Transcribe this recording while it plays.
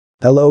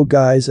Hello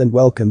guys and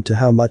welcome to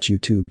How Much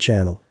YouTube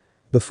channel.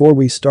 Before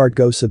we start,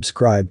 go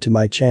subscribe to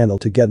my channel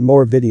to get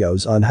more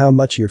videos on how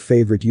much your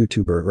favorite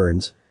YouTuber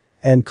earns.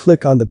 And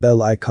click on the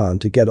bell icon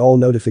to get all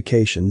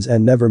notifications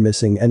and never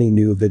missing any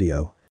new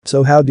video.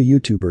 So how do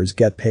YouTubers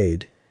get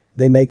paid?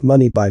 They make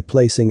money by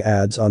placing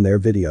ads on their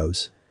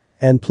videos.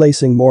 And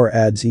placing more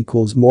ads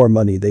equals more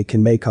money they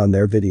can make on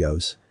their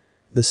videos.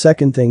 The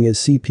second thing is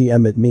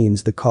CPM, it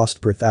means the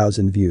cost per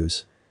thousand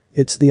views.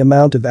 It's the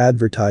amount of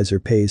advertiser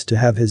pays to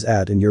have his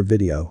ad in your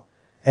video.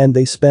 And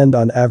they spend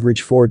on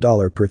average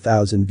 $4 per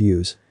thousand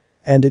views.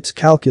 And it's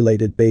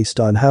calculated based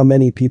on how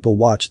many people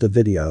watch the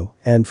video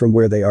and from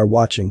where they are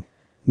watching.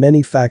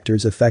 Many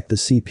factors affect the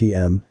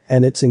CPM,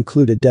 and it's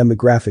included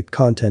demographic,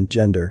 content,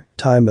 gender,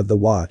 time of the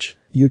watch.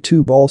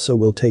 YouTube also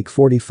will take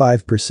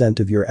 45%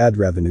 of your ad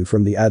revenue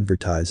from the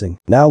advertising.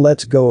 Now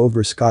let's go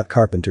over Scott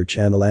Carpenter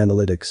channel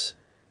analytics.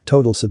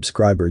 Total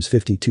subscribers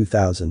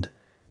 52,000.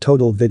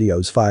 Total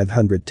videos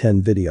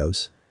 510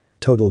 videos.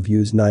 Total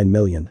views 9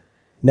 million.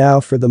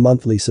 Now for the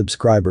monthly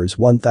subscribers,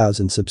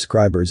 1,000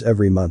 subscribers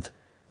every month.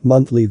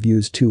 Monthly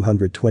views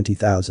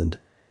 220,000.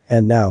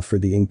 And now for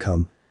the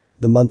income.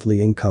 The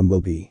monthly income will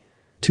be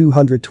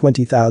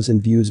 220,000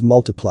 views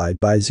multiplied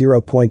by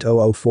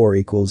 0.004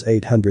 equals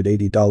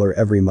 $880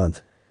 every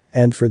month.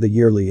 And for the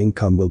yearly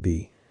income will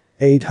be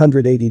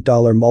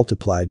 $880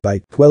 multiplied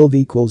by 12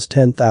 equals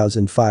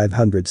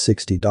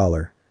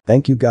 $10,560.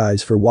 Thank you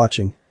guys for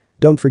watching.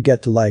 Don't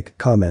forget to like,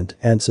 comment,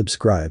 and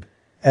subscribe.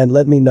 And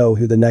let me know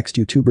who the next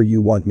YouTuber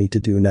you want me to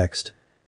do next.